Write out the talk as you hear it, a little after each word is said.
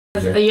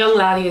As a young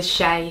lad, he was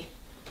shy,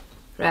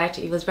 right?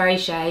 He was very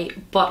shy,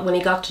 but when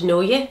he got to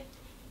know you,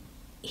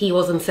 he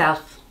was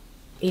himself.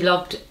 He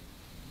loved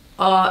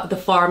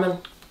the farming,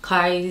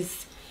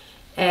 cows,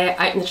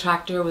 out in the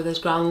tractor with his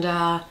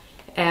granda,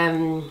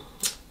 and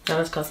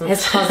his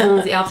cousins.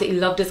 He absolutely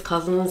loved his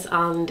cousins,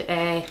 and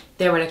they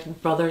were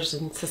like brothers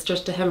and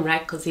sisters to him,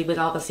 right? Because he was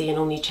obviously an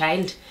only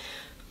child.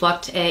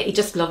 But he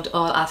just loved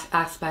all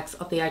aspects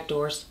of the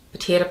outdoors.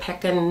 Potato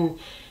picking,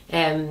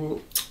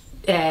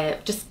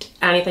 just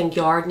anything,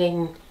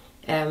 gardening,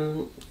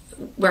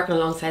 working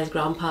alongside his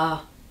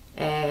grandpa.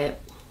 Then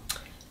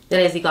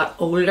as he got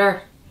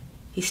older,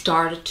 he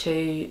started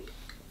to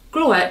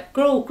grow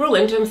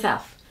into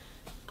himself.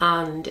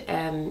 And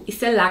he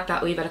still lacked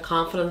that wee bit of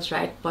confidence,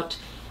 right? But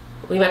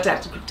we went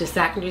to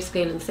secondary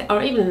school,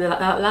 or even in the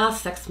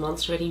last 6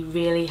 months,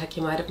 really had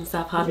come out of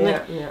himself,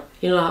 hadn't he? Yeah.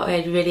 You know,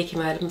 he really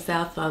came out of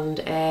himself, and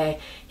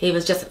he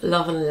was just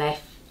loving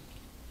life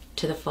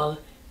to the full.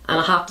 And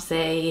I have to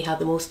say, he had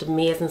the most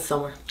amazing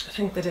summer. I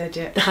think they did,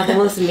 yeah. They had the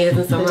most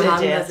amazing summer,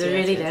 they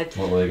really did.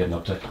 What were they getting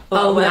up to?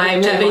 Oh,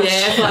 I'm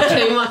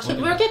too much.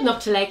 We were getting up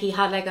to, like, he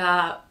had like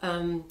a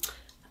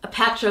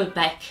petrol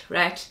bike,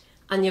 right?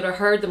 And you'd have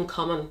heard them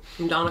coming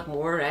from Dungannon,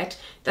 right?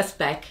 This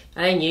bike,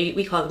 and I knew,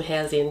 we called them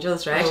Hell's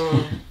Angels, right?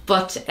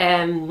 But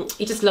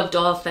he just loved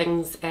all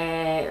things,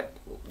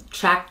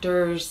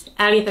 tractors,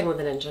 anything with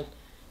an engine.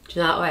 Do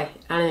you know that way?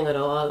 Anything at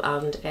all.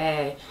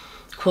 And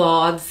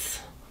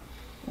quads.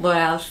 What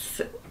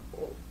else?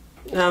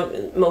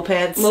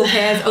 Mopeds.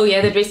 Oh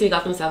yeah, they'd recently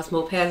got themselves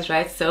mopeds,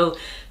 right? So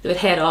they would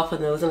head off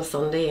on those on a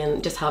Sunday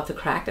and just have the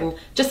crack. And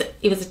just,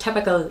 he was a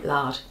typical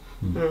lad.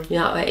 You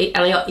know,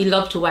 and he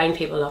loved to wind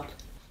people up.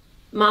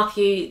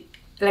 Matthew,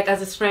 like as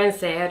his friend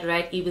said,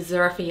 right, he was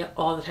there for you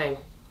all the time.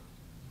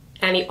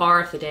 Any hour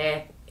of the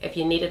day, if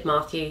you needed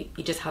Matthew,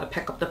 you just had to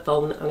pick up the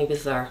phone and he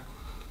was there.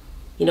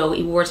 You know,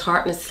 he wore his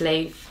heart on his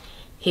sleeve.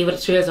 He would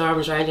throw his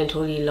arms around you and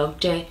told you he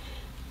loved you.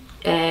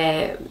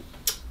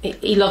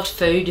 He loved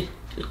food,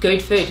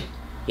 good food,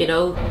 you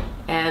know.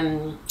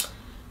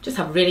 Just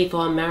have really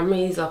fond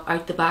memories of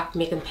out the back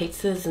making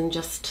pizzas and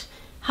just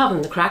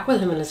having the crack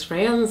with him and his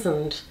friends,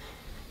 and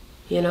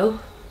you know.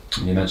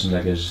 And you mentioned,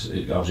 like,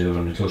 obviously they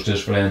were really close to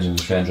his friends, and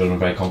his friends were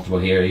very comfortable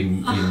here, even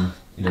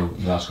you know,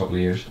 in the last couple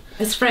of years.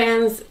 His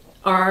friends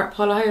are,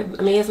 Paula,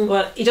 amazing.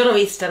 Well, you don't know,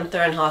 he stint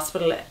there in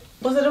hospital.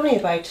 Was it only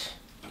about?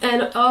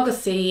 In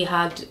August he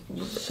had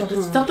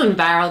something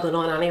viral going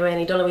on anyway, and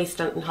he done a wee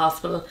stint in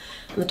hospital.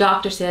 And the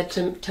doctor said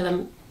to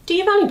him, "Do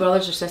you have any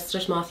brothers or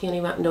sisters, Matthew?" And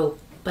he went, "No,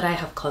 but I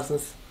have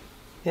cousins."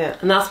 Yeah.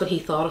 And that's what he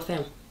thought of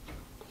them,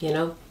 you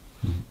know.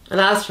 And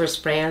as for his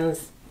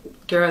friends,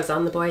 girls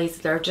and the boys,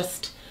 they're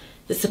just,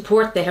 the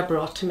support they have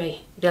brought to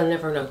me, they'll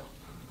never know.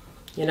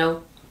 You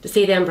know, to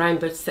see them brown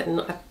boots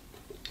sitting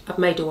at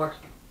my door,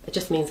 it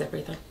just means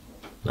everything.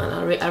 And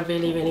I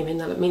really, really mean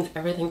that. It means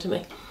everything to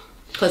me.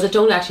 Because I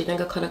don't actually think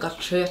I could have got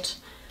through it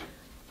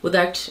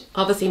without,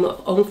 obviously my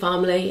own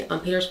family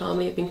and Peter's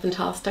family have been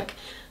fantastic,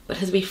 but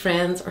his wee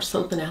friends are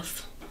something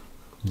else.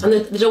 And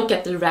they don't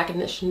get the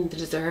recognition they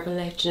deserve in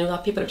life. Do you know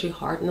that? People are too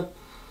hard on them.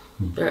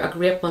 They're a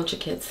great bunch of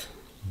kids.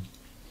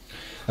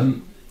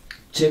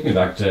 Take me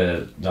back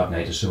to that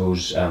night, I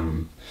suppose.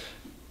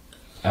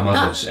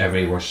 It's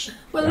every worst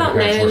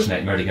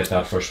nightmare to get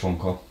that first phone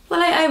call.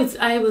 Well, I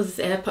was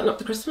putting up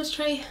the Christmas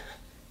tree.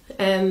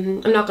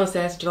 I'm not going to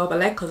say it's a job I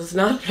like, because it's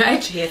not,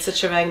 right? He had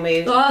such a wrong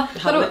mood. You were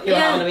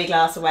having a wee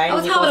glass of wine. I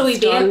was having a wee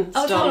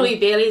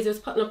Baileys. I was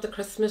putting up the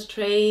Christmas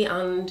tree,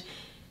 and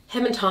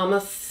him and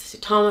Thomas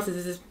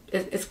is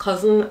his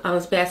cousin and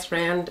his best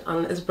friend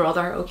and his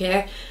brother,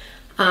 okay?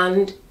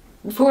 And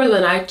before they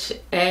went out,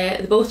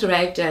 they both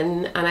arrived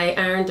in, and I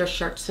ironed their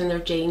shirts and their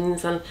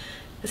jeans, and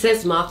I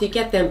says to Matthew,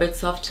 "Get them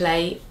boots off till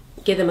I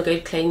give them a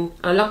good clean."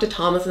 And I looked at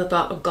Thomas and I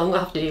thought, "I'm going to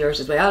have to do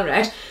yours as well,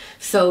 right?"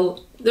 So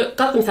they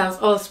got themselves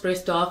all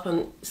spruced up,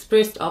 and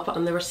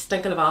they were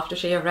stinking of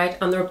aftershave, right?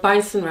 And they were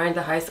bouncing around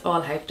the house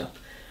all hyped up,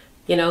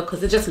 you know, because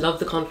they just love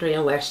the country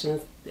and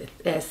western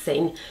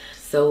scene.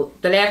 So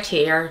they left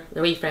here,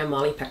 their wee friend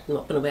Molly picked them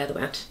up and away they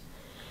went.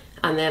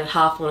 And then at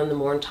 1:30 in the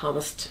morning,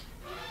 Thomas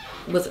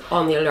was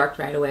on the alert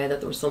right away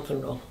that there was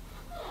something wrong.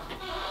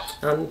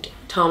 And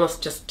Thomas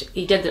just,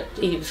 he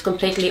was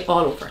completely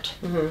all over it.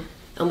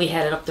 And we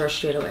headed up there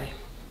straight away.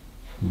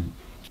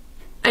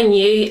 I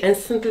knew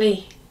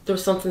instantly there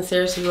was something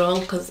seriously wrong,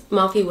 because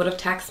Matthew would have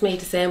texted me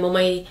to say,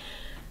 "Mummy,"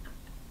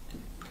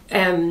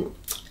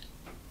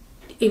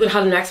 he would have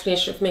had an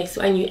explanation for me, so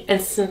I knew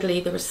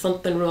instantly there was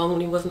something wrong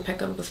when he wasn't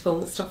picking up his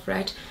phone and stuff,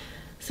 right?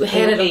 So we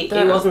headed up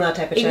there. He wasn't that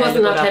type of child. He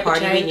wasn't that type of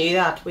child. We knew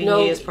that. We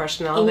knew his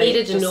personality. He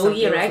needed to know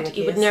you, right?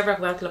 He would never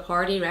have went to a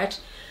party, right?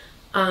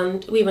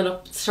 And we went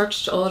up,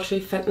 searched all through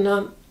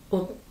Fintona.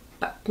 Well,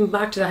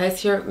 back to the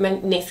house here, my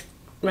niece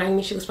rang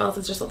me. She goes,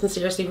 "Francis, there's something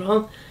seriously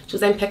wrong." She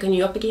goes, "I'm picking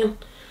you up again."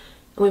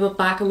 And we went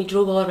back and we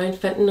drove all around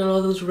Fintona and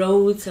all those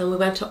roads, and we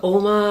went to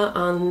Oma,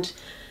 and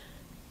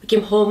we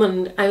came home,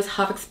 and I was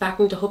half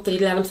expecting to hope that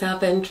he'd let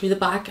himself in through the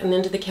back and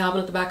into the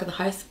cabin at the back of the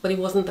house, but he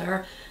wasn't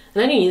there.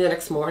 And I knew the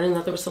next morning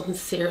that there was something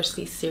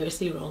seriously,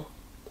 seriously wrong,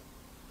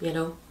 you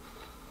know.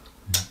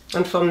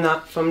 And from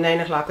 9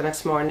 o'clock the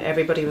next morning,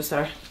 everybody was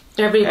there.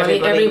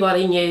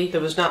 Everybody knew.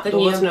 There was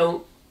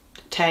no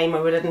time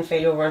where we didn't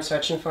feel we weren't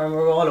searching for him. We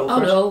were all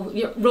over it. Oh no,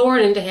 you're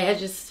roaring into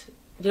hedges,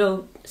 you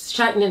know,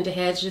 shouting into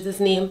hedges his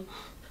name,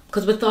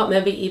 because we thought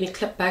maybe he'd been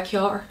clipped back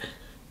here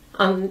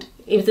and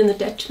he was in the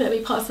ditch, maybe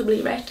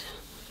possibly, right?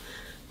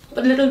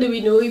 But little do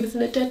we know he was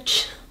in a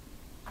ditch.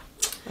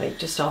 I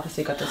just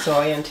obviously got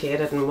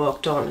disorientated and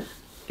walked on.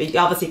 He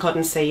obviously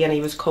couldn't see and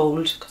he was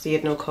cold because he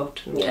had no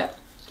coat. Yeah,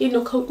 he had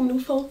no coat and no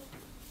phone.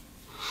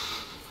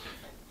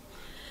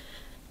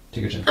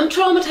 Take your time. I'm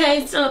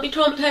traumatised, and I'll be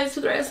traumatised for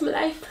the rest of my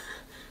life.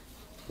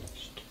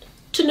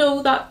 To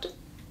know that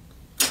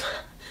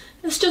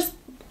it's just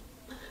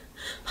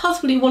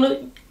possibly one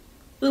of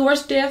the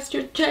worst deaths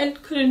your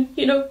child could,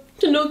 you know,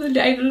 to know they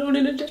died alone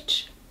in a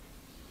ditch.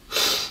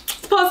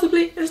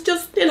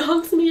 It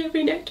haunts me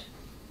every night.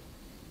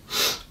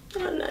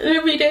 And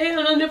every day,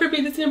 and I'll never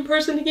be the same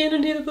person again,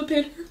 and neither will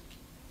Peter.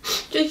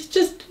 It's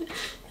just,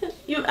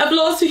 I've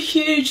lost a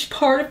huge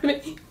part of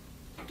me.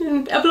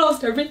 And I've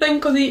lost everything,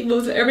 because he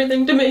was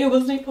everything to me,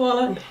 wasn't he,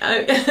 Paula?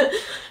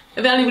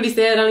 If anybody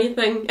said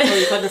anything... Oh,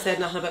 you couldn't have said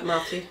nothing about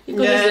Matthew. You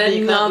couldn't have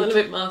said nothing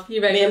about Matthew,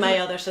 right? Me and my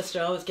other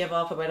sister always give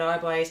off about our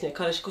boys, and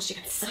because she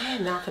can say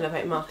nothing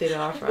about Matthew to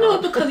our friend.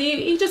 No, because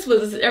he just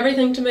was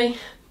everything to me,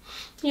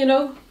 you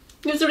know.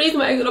 He was the reason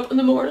why I got up in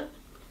the morning.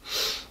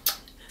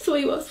 So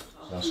he was.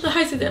 The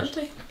house is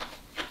empty.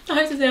 The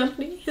house is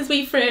empty. His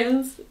wee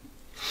friends.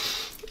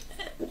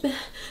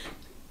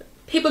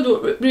 People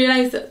don't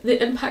realise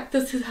the impact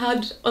this has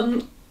had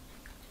on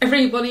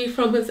everybody,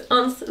 from his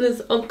aunts and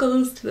his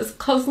uncles to his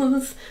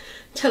cousins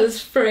to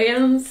his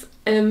friends.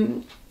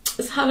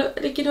 It's had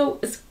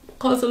it's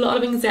caused a lot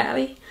of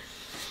anxiety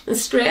and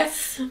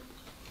stress,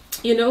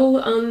 you know,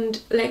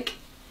 and like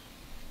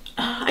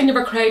I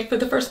never cried for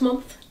the first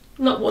month.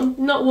 Not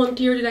one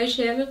tear did I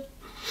shed it.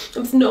 I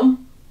was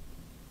numb.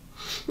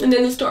 And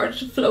then it started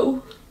to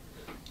flow,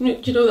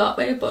 you know, that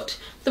way. But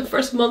the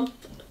first month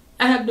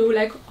I had no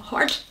like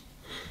heart.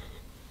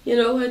 You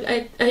know,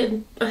 I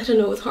don't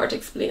know, it's hard to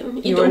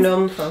explain. You were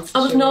numb, Frances. I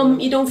was numb.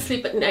 You don't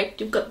sleep at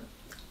night. You've got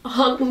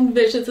haunting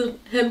visions of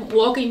him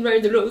walking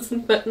around the roads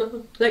in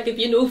Fintona. Like, if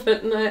you know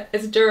Fintona,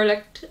 it's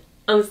derelict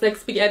and it's like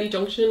Spaghetti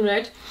Junction,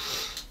 right?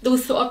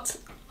 Those thoughts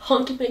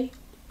haunted me,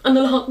 and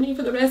they'll haunt me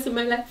for the rest of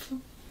my life.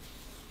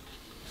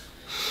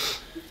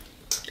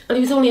 And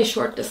he was only a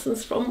short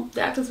distance from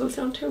the Accessville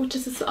Centre, which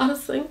is the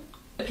saddest thing.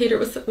 Peter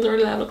was sitting there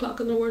at 11 o'clock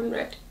in the morning,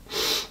 right?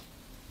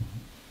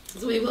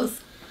 So he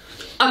was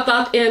at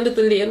that end of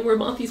the lane where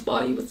Matthew's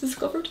body was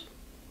discovered.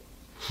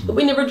 But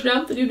we never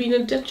dreamt that he'd been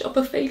in a ditch up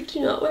a field,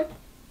 you know, that way.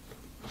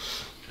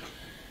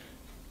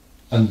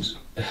 And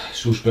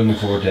so springing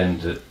forward then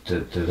to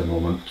the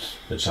moment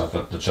itself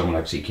that someone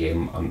actually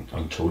came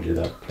and told you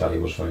that he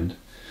was found.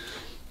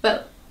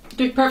 Well, to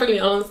be perfectly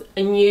honest,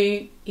 I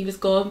knew he was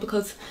gone,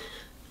 because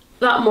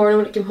that morning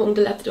when I came home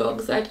to let the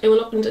dogs out, I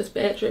went up into his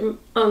bedroom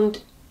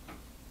and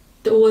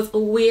there was a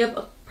wave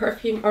of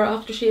perfume or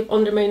aftershave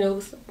under my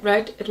nose,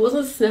 right? It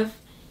wasn't a sniff,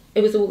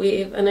 it was a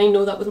wave, and I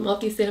know that was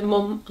Matthew saying,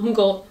 "Mum, I'm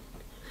gone."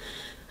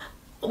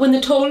 When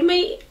they told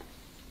me,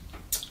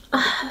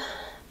 I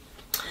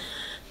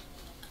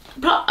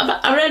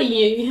already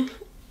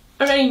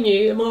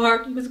knew in my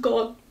heart he was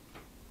gone.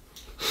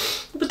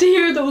 But to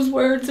hear those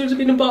words, "There's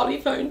been a body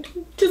found,"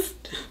 just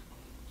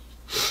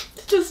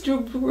your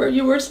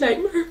worst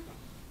nightmare.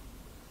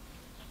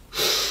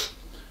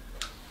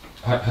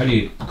 How do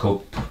you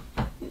cope?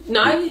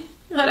 Now,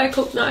 how do I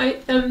cope now?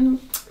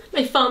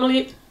 My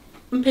family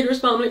and Peter's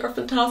family are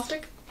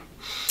fantastic.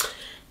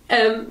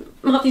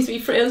 Matthew's wee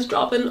friends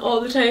drop in all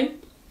the time,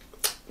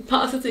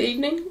 past the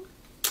evening.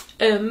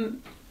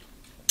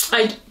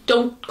 I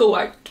don't go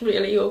out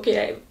really,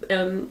 okay.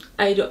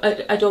 I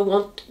don't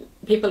want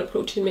people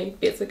approaching me,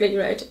 basically,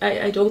 right?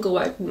 I don't go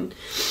out and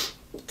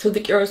so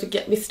the girls would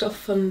get me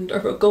stuff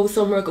or go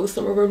somewhere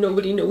where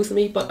nobody knows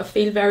me, but I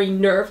feel very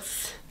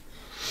nervous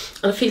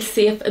and I feel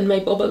safe in my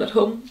bubble at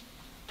home.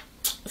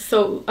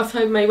 So that's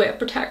how my way of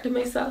protecting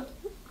myself.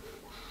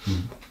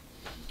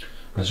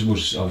 I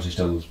suppose obviously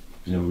still,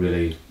 you know,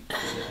 really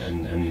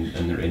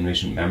in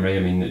recent memory, I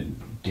mean,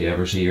 do you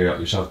ever see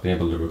yourself being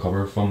able to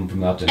recover from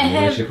that in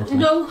any way, shape or form?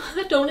 No,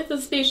 I don't at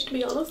this stage, to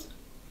be honest.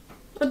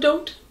 I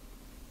don't.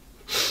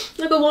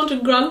 Like, I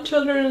wanted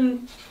grandchildren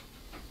and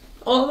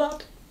all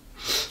that.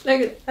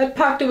 Like, I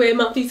packed away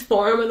Matthew's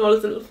farm and all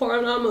his little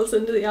farm animals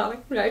into the attic,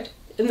 right,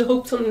 in the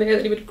hope someday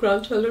that he would have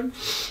grandchildren.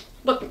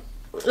 But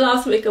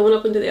last week I went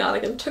up into the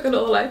attic and took it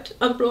all out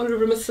and brought it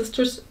over to my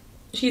sister's.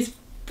 She's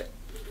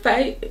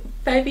five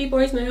wee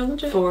boys now, hasn't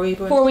she? 4 wee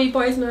boys. 4 wee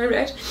boys now,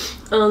 right?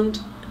 And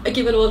I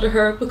give it all to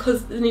her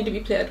because they need to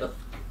be played with.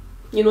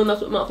 You know, and that's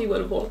what Matthew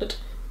would have wanted.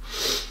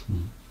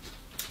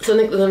 So I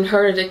think within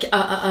her,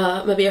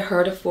 maybe a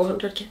herd of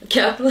 400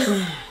 cattle.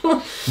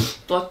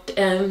 But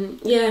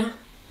yeah,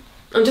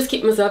 I'm just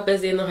keeping myself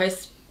busy in the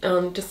house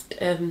and just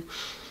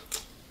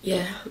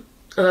yeah.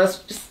 And that's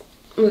just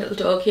my little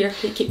dog here.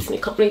 He keeps me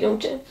company,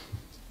 don't you?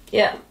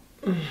 Yeah,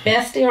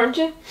 bestie, aren't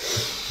you?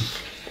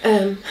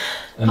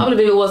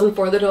 Probably if it wasn't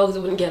for the dogs, I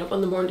wouldn't get up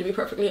in the morning, to be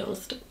perfectly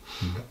honest.